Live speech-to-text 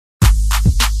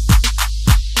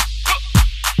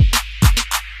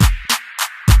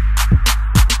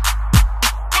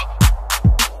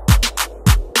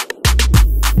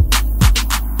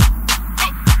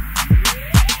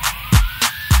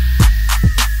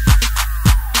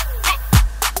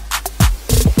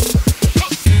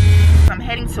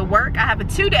have a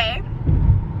 2-day.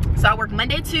 So I work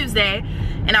Monday, Tuesday,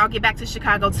 and I'll get back to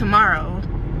Chicago tomorrow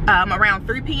around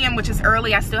 3 p.m., which is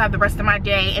early. I still have the rest of my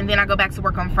day, and then I go back to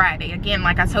work on Friday. Again,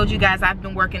 like I told you guys, I've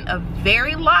been working a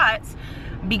very lot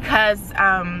because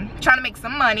trying to make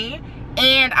some money,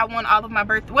 and I want all of my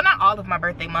birthday, well, not all of my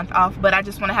birthday month off, but I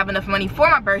just want to have enough money for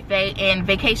my birthday and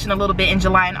vacation a little bit in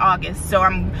July and August. So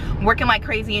I'm working like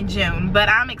crazy in June, but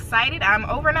I'm excited. I'm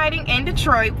overnighting in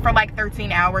Detroit for like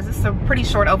 13 hours. It's a pretty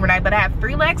short overnight, but I have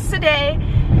 3 legs today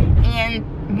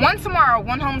and one tomorrow,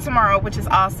 one home tomorrow, which is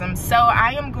awesome. So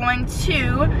I am going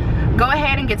to go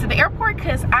ahead and get to the airport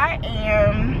because I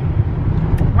am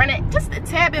running just a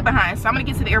tad bit behind. So I'm gonna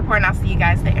get to the airport and I'll see you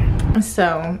guys there.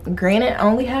 So granted, I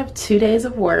only have 2 days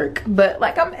of work, but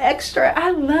like I'm extra.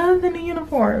 I love the new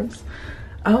uniforms.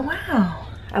 Oh wow,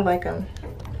 I like them.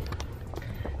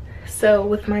 So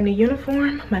with my new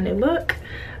uniform, my new look,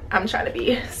 I'm trying to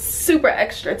be super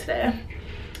extra today.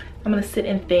 I'm gonna sit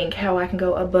and think how I can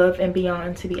go above and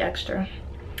beyond to be extra.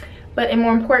 But in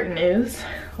more important news,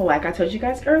 like I told you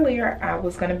guys earlier, I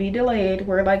was gonna be delayed.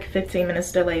 We're like 15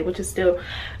 minutes delayed, which is still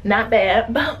not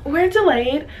bad, but we're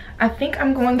delayed. I think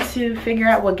I'm going to figure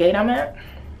out what gate I'm at.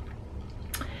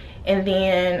 And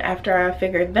then after I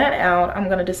figured that out, I'm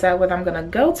gonna decide whether I'm gonna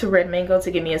go to Red Mango to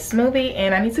get me a smoothie,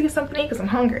 and I need to get something to eat because I'm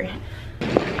hungry.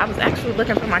 I was actually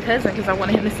looking for my cousin because I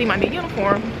wanted him to see my new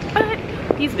uniform, but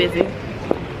he's busy.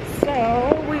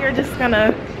 So we are just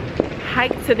gonna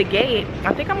hike to the gate.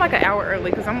 I think I'm like an hour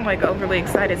early because I'm like overly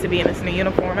excited to be in this new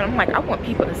uniform, and I'm like, I want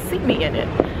people to see me in it.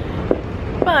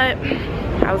 But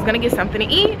I was gonna get something to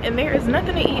eat, and there is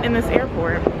nothing to eat in this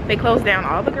airport. They closed down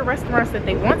all the good restaurants that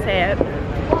they once had,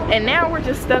 and now we're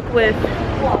just stuck with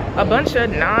a bunch of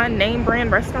non-name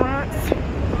brand restaurants.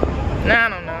 I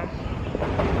don't know,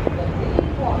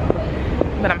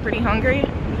 but I'm pretty hungry.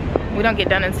 We don't get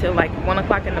done until like 1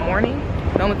 o'clock in the morning.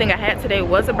 The only thing I had today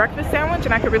was a breakfast sandwich,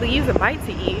 and I could really use a bite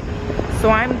to eat. So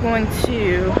I'm going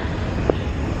to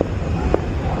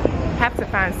have to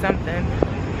find something.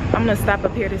 I'm gonna stop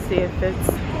up here to see if it's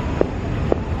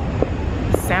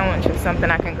a sandwich or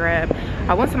something I can grab.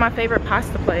 I went to my favorite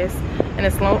pasta place, and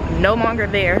it's no longer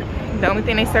there. The only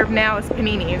thing they serve now is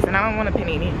paninis, and I don't want a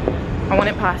panini. I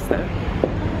wanted pasta.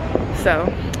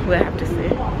 So we'll have to see.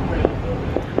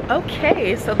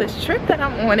 Okay, so this trip that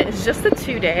I'm on is just a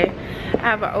 2-day. I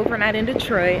have an overnight in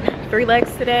Detroit, 3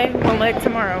 legs today, 1 leg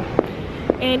tomorrow.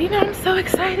 And you know, I'm so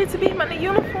excited to be in my new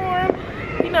uniform.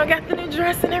 You know, got the new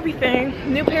dress and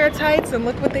everything. New pair of tights, and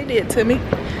look what they did to me.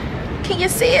 Can you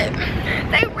see it?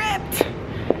 They ripped.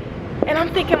 And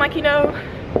I'm thinking like, you know,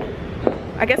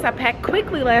 I guess I packed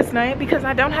quickly last night because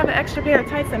I don't have an extra pair of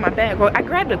tights in my bag. Well, I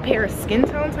grabbed a pair of skin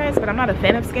tone tights, but I'm not a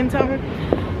fan of skin tone.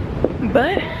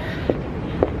 But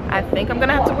I think I'm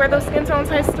gonna have to wear those skin tone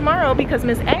tights tomorrow because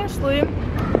Miss Ashley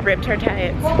ripped her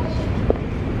tights.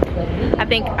 I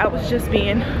think I was just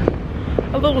being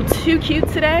a little too cute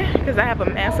today because I have a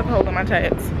massive hole in my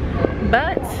tights.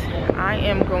 But I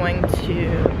am going to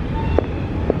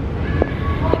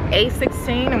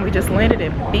A16, and we just landed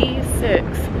at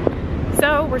B6.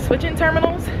 So we're switching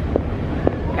terminals.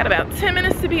 Got about 10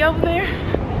 minutes to be over there.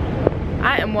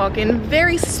 I am walking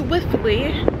very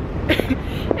swiftly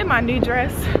in my new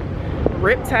dress,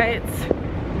 ripped tights,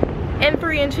 and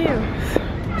 3-inch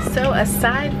heels. So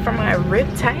aside from my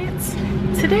ripped tights,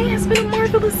 today has been a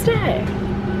marvelous day.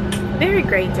 Very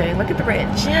great day. Look at the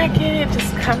red jacket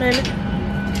just coming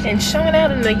and showing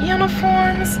out in the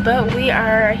uniforms. But we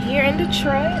are here in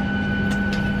Detroit,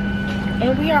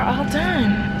 and we are all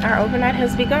done. Our overnight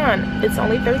has begun. It's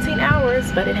only 13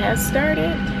 hours, but it has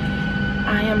started.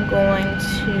 I am going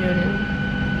to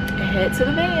head to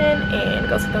the van and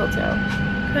go to the hotel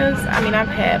because I mean, I've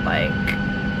had like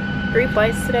 3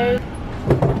 flights today.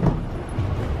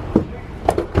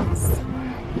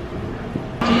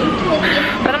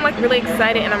 But I'm like really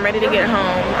excited, and I'm ready to get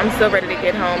home. I'm so ready to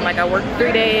get home. Like I worked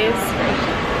 3 days.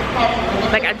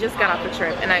 Like I just got off the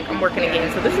trip, and I'm working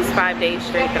again. So this is 5 days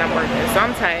straight that I'm working. So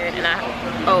I'm tired, and I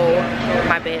owe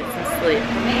my bed some sleep.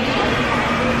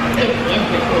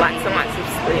 Lots and lots of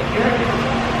sleep.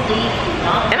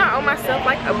 And I owe myself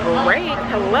like a break.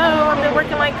 Hello, I've been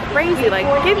working like crazy. Like,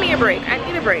 give me a break. I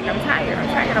need a break. I'm tired. I'm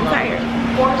tired. I'm tired.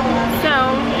 So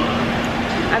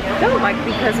I felt like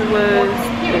because it was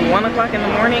 1 o'clock in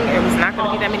the morning, it was not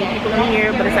going to be that many people in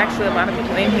here, but it's actually a lot of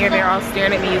people in here. They're all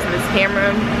staring at me using this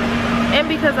camera. And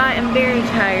because I am very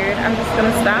tired, I'm just going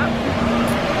to stop,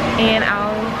 and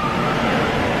I'll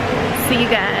see you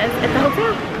guys at the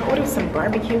hotel. I ordered some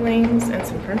barbecue wings and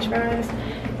some french fries.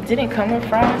 Didn't come with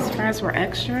fries. Fries were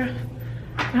extra.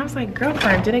 And I was like,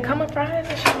 girlfriend, did it come with fries?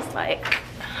 And she was like,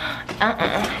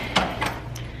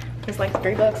 It's like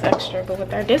 $3 extra, but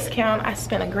with our discount, I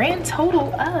spent a grand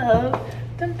total of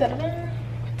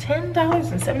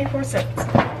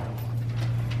 $10.74.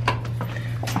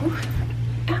 Oof.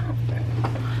 Ow.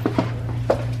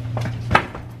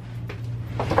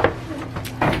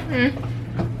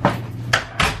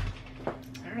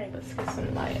 All right, let's get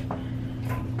some light.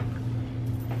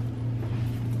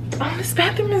 Oh, this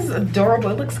bathroom is adorable.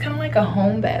 It looks kind of like a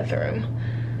home bathroom.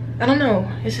 I don't know,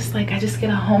 it's just like I just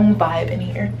get a home vibe in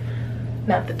here.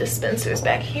 Not the dispensers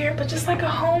back here, but just like a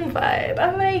home vibe.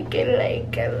 I like it, I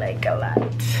like a lot.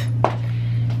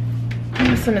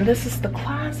 I'm assuming this is the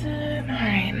closet. All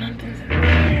right, nothing's in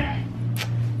there.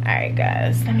 All right,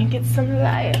 guys, let me get some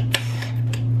light.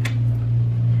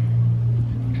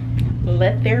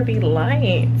 Let there be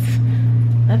light.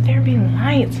 Let there be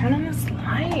light. Turn on this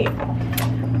light.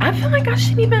 I feel like I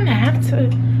shouldn't even have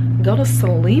to go to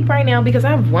sleep right now because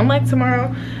I have one leg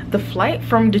tomorrow. The flight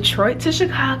from Detroit to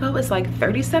Chicago is like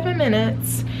 37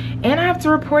 minutes and I have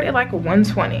to report at like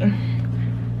 1:20.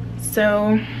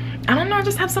 So I don't know, I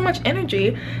just have so much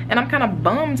energy and I'm kind of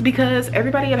bummed because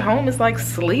everybody at home is like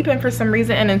sleeping for some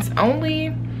reason and it's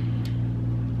only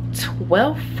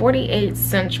 12:48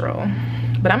 Central,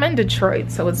 but I'm in Detroit,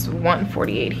 so it's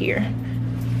 1:48 here.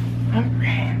 All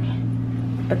right,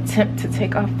 attempt to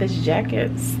take off this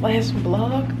jacket /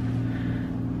 vlog.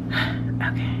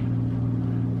 Okay,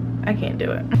 I can't do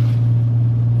it.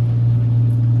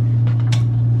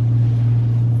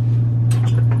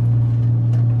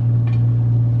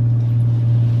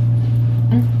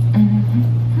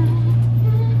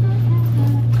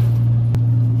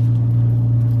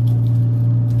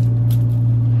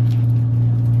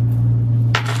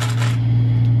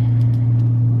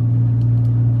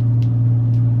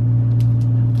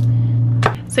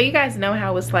 So you guys know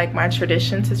how it's like my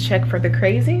tradition to check for the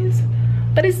crazies,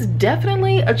 but it's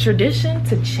definitely a tradition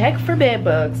to check for bed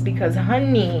bugs because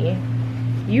honey,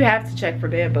 you have to check for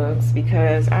bed bugs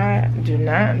because I do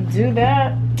not do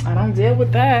that. I don't deal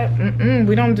with that.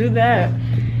 We don't do that.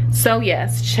 So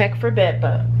yes, check for bed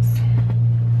bugs.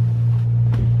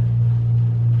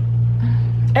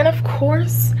 And of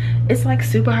course, it's like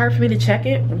super hard for me to check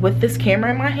it with this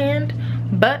camera in my hand,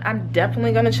 but I'm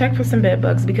definitely gonna check for some bed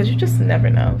bugs because you just never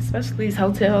know, especially these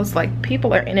hotels. Like,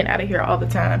 people are in and out of here all the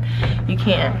time. You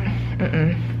can't,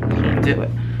 can't do it.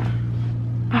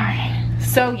 All right,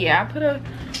 so yeah, I put a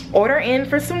order in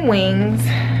for some wings.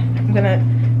 I'm gonna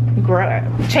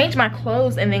change my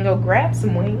clothes and then go grab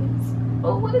some wings.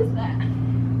 Oh, what is that? I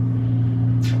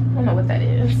don't know what that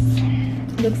is.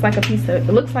 It looks like a piece of,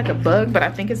 it looks like a bug, but I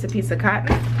think it's a piece of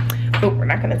cotton. But we're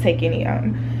not gonna take any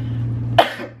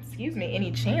excuse me,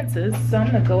 any chances. So I'm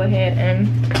gonna go ahead and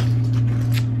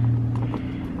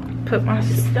put my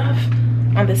stuff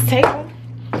on this table.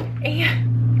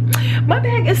 And my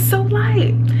bag is so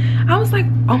light. I was like,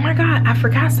 oh my God, I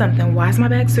forgot something. Why is my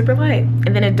bag super light?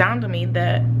 And then it dawned on me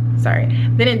that,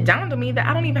 then it dawned on me that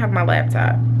I don't even have my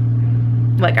laptop.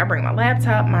 Like, I bring my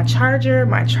laptop, my charger,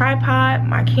 my tripod,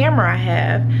 my camera I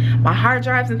have, my hard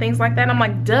drives and things like that. I'm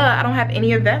like, duh, I don't have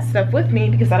any of that stuff with me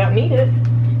because I don't need it.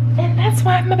 And that's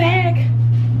why my bag,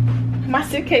 my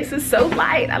suitcase is so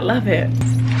light. I love it.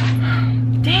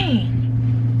 Dang.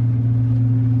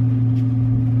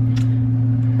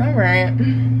 All right.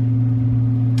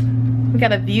 We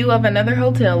got a view of another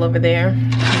hotel over there.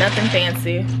 Nothing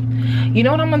fancy. You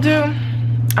know what I'm gonna do?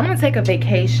 I'm gonna take a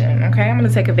vacation, okay? I'm gonna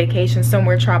take a vacation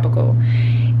somewhere tropical.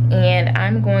 And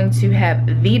I'm going to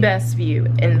have the best view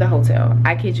in the hotel.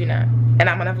 I kid you not. And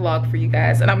I'm gonna vlog for you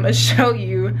guys. And I'm gonna show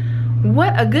you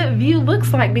what a good view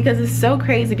looks like because it's so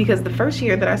crazy. Because the first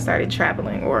year that I started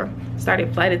traveling or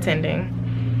started flight attending,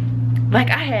 like,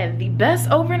 I had the best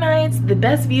overnights, the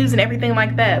best views and everything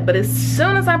like that. But as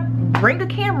soon as I bring a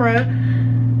camera,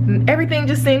 everything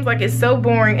just seems like it's so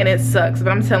boring and it sucks.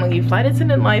 But I'm telling you, flight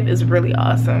attendant life is really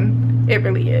awesome. It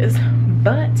really is.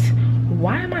 But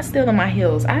why am I still in my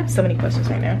heels? I have so many questions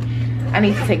right now. I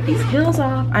need to take these heels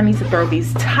off. I need to throw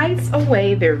these tights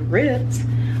away. They're ripped.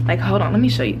 Like, hold on, let me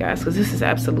show you guys because this is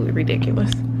absolutely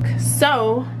ridiculous.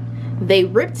 So they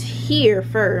ripped here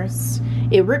first.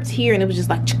 It ripped here and it was just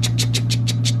like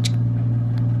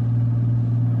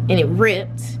and it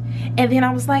ripped. And then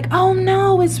I was like, oh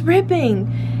no, it's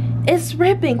ripping. It's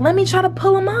ripping. Let me try to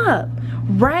pull them up,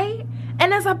 right?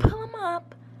 And as I pull them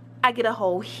up, I get a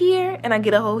hole here and I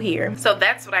get a hole here. So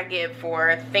that's what I get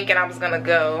for thinking I was gonna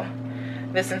go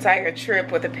this entire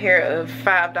trip with a pair of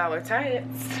 $5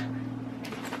 tights.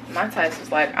 My tights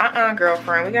was like,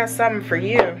 girlfriend, we got something for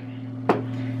you.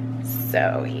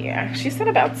 So yeah, she said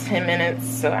about 10 minutes,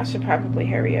 so I should probably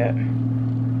hurry up.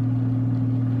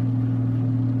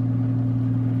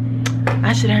 I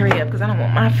I should hurry up because I don't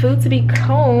want my food to be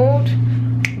cold.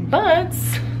 But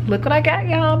look what I got,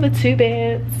 y'all, the 2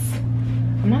 beds.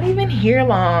 I'm not even here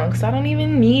long, so I don't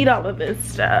even need all of this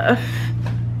stuff.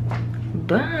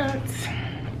 But,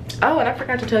 oh, and I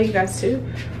forgot to tell you guys too,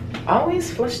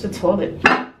 always flush the toilet.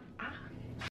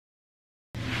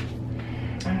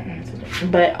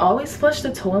 But always flush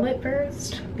the toilet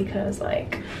first, because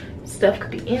like stuff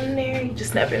could be in there, you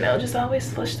just never know. Just always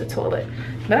flush the toilet.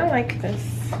 But I like this.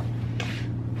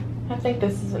 I think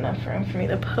this is enough room for me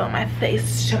to put on my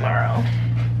face tomorrow.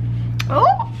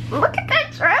 Oh, look at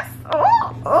that dress.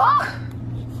 Oh.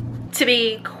 To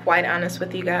be quite honest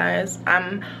with you guys,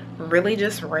 I'm really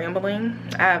just rambling.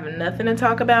 I have nothing to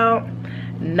talk about,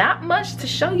 not much to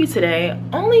show you today,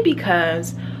 only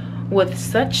because with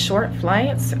such short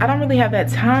flights, I don't really have that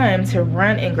time to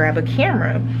run and grab a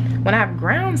camera. When I have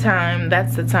ground time,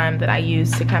 that's the time that I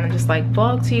use to kind of just like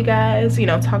vlog to you guys, you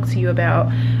know, talk to you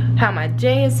about how my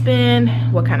day has been,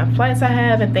 what kind of flights I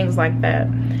have, and things like that.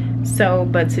 So,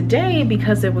 but today,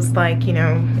 because it was like, you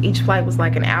know, each flight was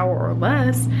like an hour or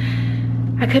less,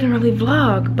 I couldn't really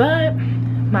vlog. But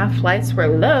my flights were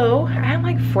low. I had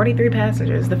like 43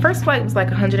 passengers. The first flight was like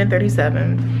 137.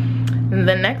 And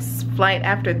the next flight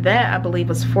after that, I believe,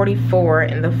 was 44.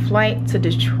 And the flight to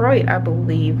Detroit, I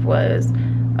believe, was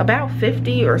about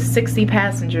 50 or 60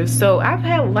 passengers. So I've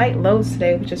had light loads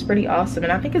today, which is pretty awesome.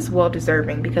 And I think it's well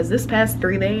deserving, because this past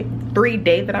three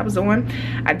day that I was on,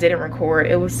 I didn't record.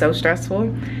 It was so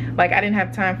stressful. Like, I didn't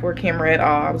have time for a camera at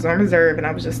all. I was on reserve and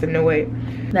I was just annoyed.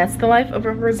 That's the life of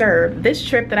a reserve. This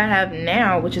trip that I have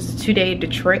now, which is a 2-day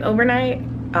Detroit overnight,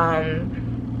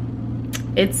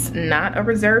 it's not a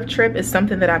reserve trip. It's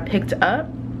something that I picked up.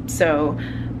 So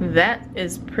that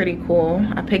is pretty cool.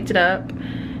 I picked it up,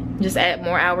 just add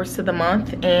more hours to the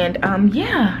month. And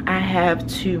yeah, I have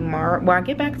tomorrow, well, I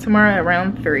get back tomorrow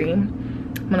around 3.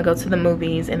 I'm gonna go to the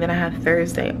movies, and then I have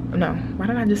Thursday. No, why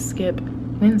did I just skip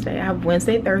Wednesday? I have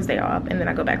Wednesday, Thursday off, and then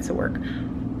I go back to work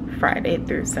Friday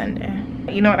through Sunday.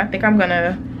 You know what, I think I'm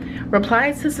gonna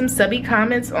reply to some subby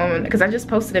comments on, because I just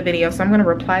posted a video, so I'm gonna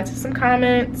reply to some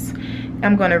comments.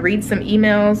 I'm gonna read some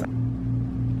emails.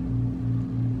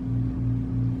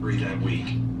 Read that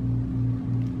week.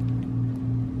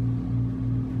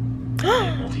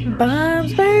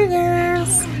 Bob's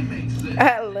Burgers.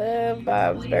 I love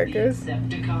Bob's Burgers.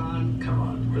 Decepticon? Come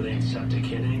on, were they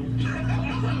Decepticoning?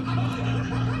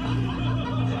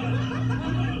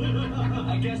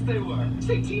 I guess they were.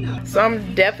 Say Tina. So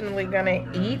I'm definitely gonna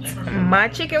eat my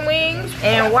chicken wings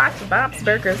and watch Bob's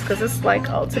Burgers, because it's like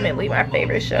ultimately my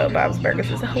favorite show. Bob's Burgers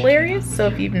is hilarious. So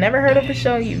if you've never heard of the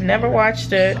show, you've never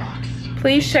watched it,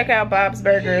 please check out Bob's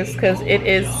Burgers, because it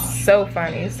is so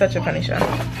funny. It's such a funny show.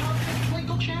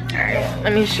 Alright,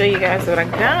 let me show you guys what I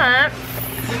got.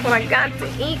 What I got to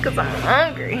eat, because I'm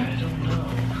hungry.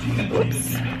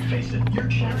 Oops. Face it, your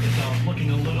cherry is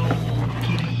looking a little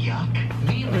yuck.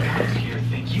 Me and the guys here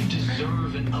think you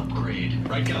deserve an upgrade,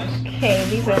 right guys? Okay,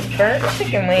 these are burnt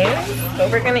chicken wings, but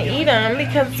we're gonna eat them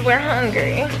because we're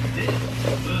hungry.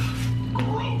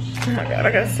 Gross. Oh my god,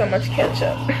 I got so much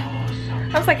ketchup.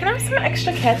 I was like, can I have some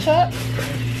extra ketchup?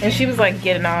 And she was like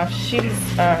getting off. She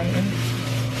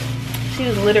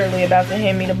was literally about to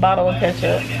hand me the bottle of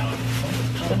ketchup.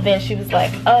 But then she was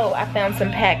like, oh, I found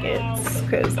some packets.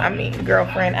 Because, I mean,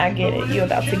 girlfriend, I get it. You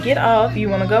about to get off. You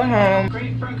want to go home.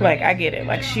 Like, I get it.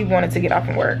 Like, she wanted to get off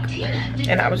from work.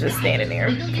 And I was just standing there.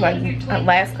 Like,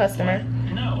 last customer.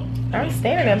 I was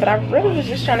standing there, but I really was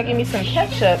just trying to give me some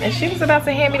ketchup. And she was about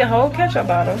to hand me the whole ketchup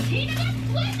bottle.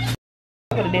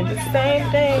 I would have did the same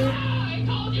thing.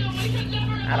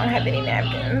 I don't have any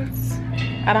napkins.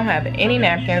 I don't have any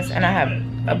napkins, and I have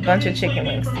a bunch of chicken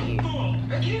wings to eat.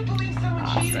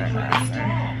 Awesome.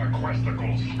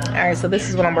 Alright, so this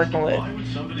is what I'm working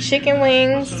with. Chicken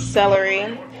wings,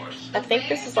 celery. I think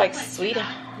this is like sweet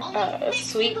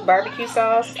barbecue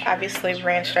sauce. Obviously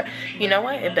ranch. You know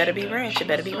what? It better be ranch. It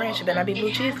better be ranch. It better not be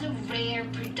blue cheese.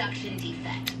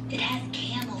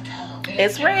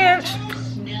 It's ranch.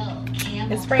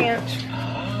 It's ranch.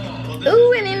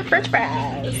 Ooh, and then french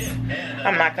fries.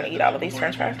 I'm not gonna eat all of these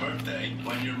french fries.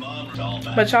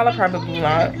 But y'all are probably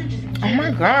not. Oh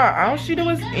my god, all she do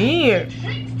is eat.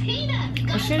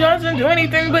 She doesn't do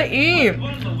anything but eat.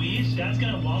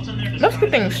 Let's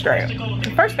get things straight.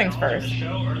 First things first.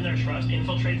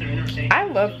 I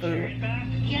love food.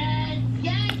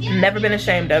 Never been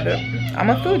ashamed of it. I'm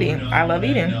a foodie. I love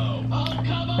eating.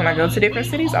 When I go to different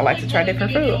cities, I like to try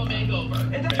different food.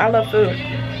 I love food.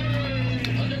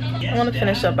 I want to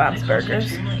finish up Bob's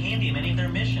Burgers.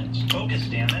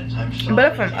 But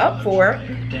if I'm up for it,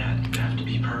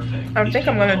 I think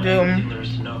I'm gonna do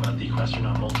the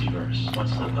Questronaut multiverse. One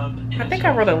slip up, I think I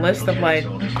wrote a list of like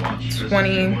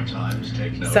 20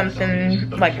 something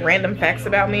like random facts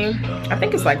about me. I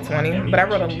think it's like 20, but I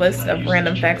wrote a list of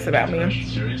random facts about me,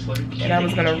 and I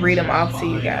was gonna read them off to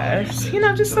you guys, you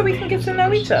know, just so we can get to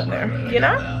know each other, you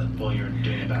know,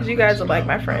 because you guys are like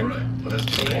my friend.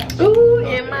 Ooh,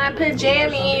 in my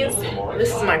pajamas.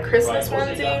 This is my Christmas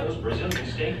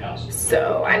onesie,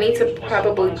 so I need to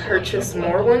probably purchase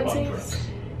more onesies.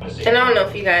 And I don't know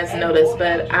if you guys know this,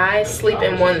 but I sleep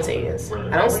in onesies.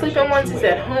 I don't sleep in onesies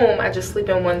at home. I just sleep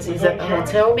in onesies at the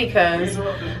hotel because,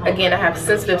 again, I have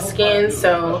sensitive skin,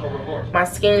 so my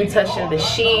skin touching the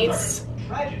sheets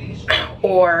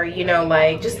or, you know,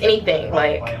 like just anything.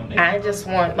 Like, I just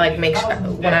want, like, make sure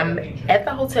when I'm at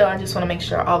the hotel, I just want to make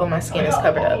sure all of my skin is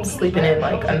covered up. Sleeping in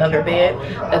like another bed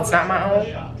that's not my own,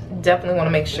 definitely want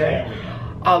to make sure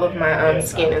all of my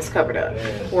skin is covered up,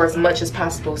 or as much as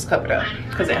possible is covered up,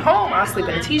 because at home I'll sleep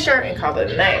in a t-shirt and call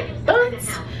it a night, but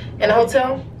in a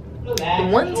hotel,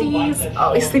 onesies,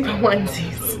 always sleep in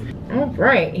onesies. All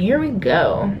right, here we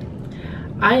go.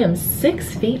 I am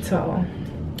 6 feet tall.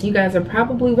 You guys are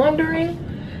probably wondering,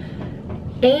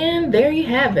 and there you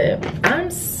have it. I'm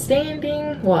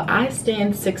standing, well, I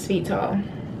stand 6 feet tall.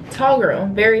 Tall girl,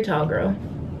 very tall girl.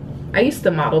 I used to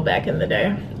model back in the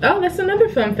day. Oh, that's another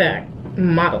fun fact.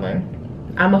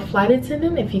 Modeling. I'm a flight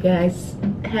attendant, if you guys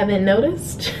haven't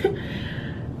noticed.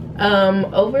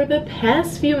 Over the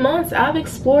past few months, I've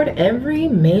explored every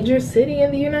major city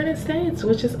in the United States,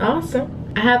 which is awesome.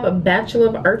 I have a Bachelor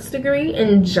of Arts degree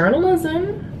in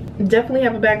journalism. Definitely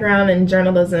have a background in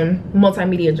journalism,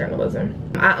 multimedia journalism.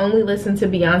 I only listen to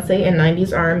Beyonce and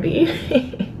 90s R&B.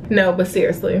 No, but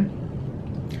seriously,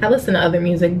 I listen to other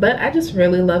music, but I just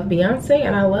really love Beyonce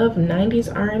and I love 90s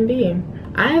R&B.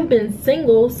 I have been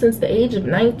single since the age of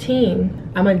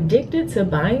 19. I'm addicted to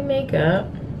buying makeup.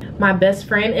 My best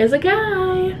friend is a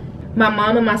guy. My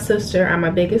mom and my sister are my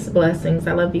biggest blessings.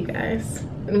 I love you guys.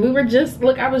 We were just,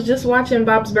 look, I was just watching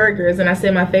Bob's Burgers, and I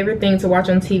said my favorite thing to watch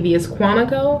on TV is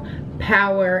Quantico,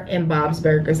 Power, and Bob's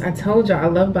Burgers. I told y'all I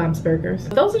love Bob's Burgers.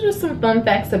 Those are just some fun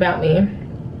facts about me.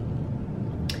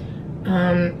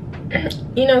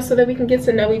 You know, so that we can get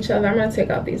to know each other. I'm gonna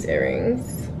take off these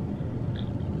earrings,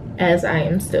 as I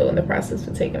am still in the process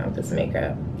of taking off this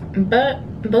makeup. But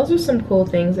those are some cool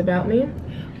things about me.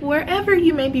 Wherever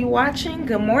you may be watching,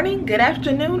 good morning, good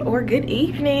afternoon, or good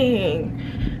evening.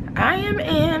 I am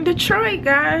in Detroit,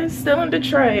 guys, still in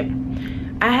Detroit.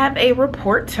 I have a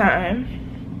report time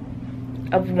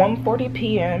of 1:40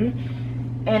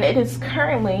 p.m. and it is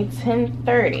currently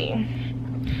 10:30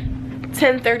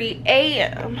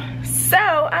 a.m.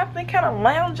 So I've been kind of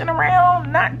lounging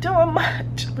around, not doing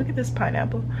much. Look at this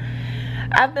pineapple.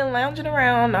 I've been lounging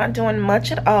around, not doing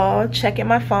much at all, checking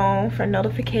my phone for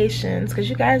notifications, because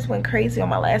you guys went crazy on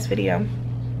my last video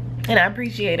and I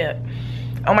appreciate it.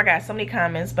 Oh my god, so many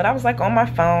comments. But I was like on my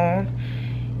phone,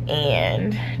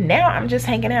 and now I'm just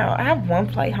hanging out. I have one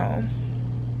flight home.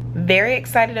 Very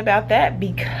excited about that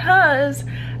because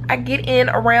I get in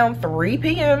around 3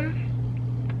 p.m.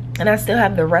 and I still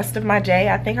have the rest of my day.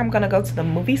 I think I'm gonna go to the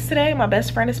movies today. My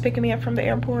best friend is picking me up from the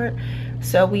airport,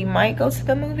 so we might go to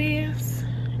the movies.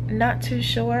 Not too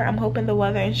sure. I'm hoping the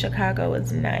weather in Chicago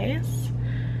is nice.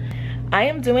 I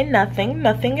am doing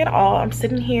nothing at all. I'm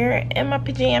sitting here in my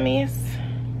pajamas.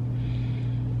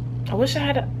 I wish I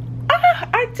had a,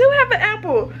 I do have an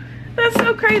apple. That's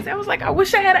so crazy. I was like, I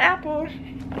wish I had an apple.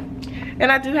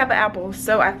 And I do have an apple.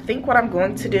 So I think what I'm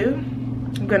going to do,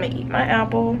 I'm gonna eat my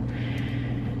apple,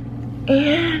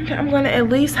 and I'm gonna at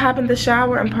least hop in the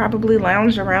shower and probably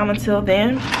lounge around until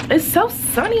then. It's so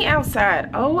sunny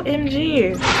outside.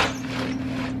 OMG.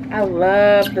 I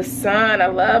love the sun. I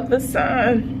love the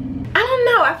sun. I don't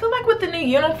know, I feel like with the new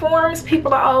uniforms,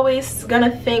 people are always gonna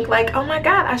think like, oh my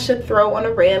god, I should throw on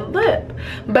a red lip.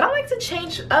 But I like to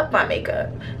change up my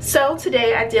makeup. So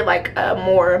today I did like a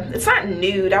more, it's not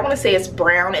nude, I want to say it's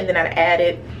brown, and then I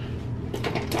added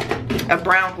a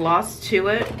brown gloss to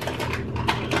it.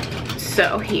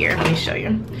 So here, let me show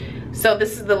you. So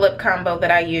this is the lip combo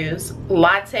that I use.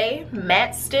 Latte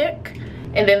Matte Stick,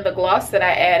 and then the gloss that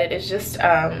I added is just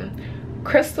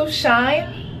Crystal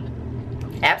Shine,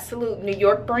 Absolute New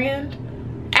York brand.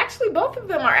 Actually, both of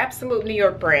them are Absolute New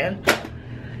York brand.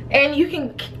 And you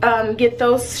can get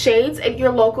those shades at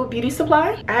your local beauty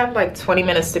supply. I have like 20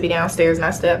 minutes to be downstairs and I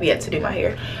still have yet to do my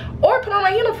hair or put on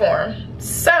my uniform.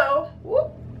 So,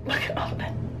 whoop, look at all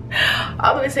that.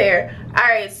 All of his hair. All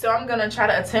right, so I'm gonna try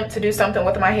to attempt to do something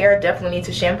with my hair. Definitely need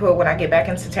to shampoo it when I get back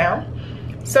into town.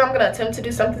 So I'm gonna attempt to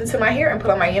do something to my hair and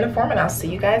put on my uniform, and I'll see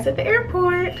you guys at the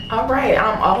airport. All right,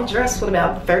 I'm all dressed with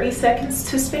about 30 seconds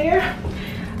to spare.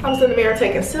 I was in the mirror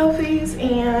taking selfies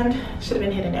and should have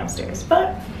been heading downstairs,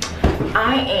 but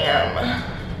I am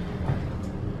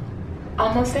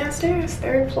almost downstairs.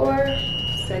 3rd floor,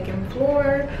 2nd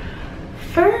floor,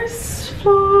 1st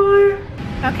floor.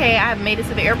 Okay, I've made it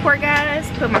to the airport, guys.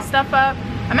 Put my stuff up.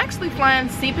 I'm actually flying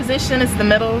C position. It's the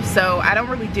middle, so I don't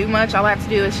really do much. All I have to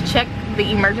do is check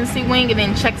the emergency wing and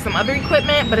then check some other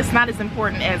equipment, but it's not as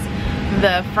important as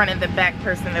the front and the back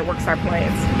person that works our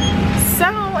planes. So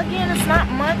again, it's not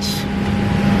much,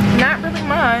 not really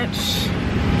much.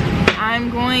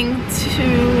 I'm going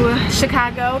to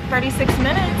Chicago, 36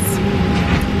 minutes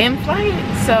in flight,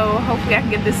 so hopefully I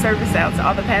can get this service out to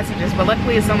all the passengers, but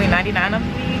luckily it's only 99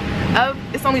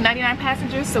 it's only 99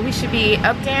 passengers, so we should be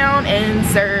up, down, and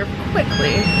served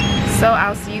quickly. So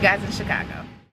I'll see you guys in Chicago.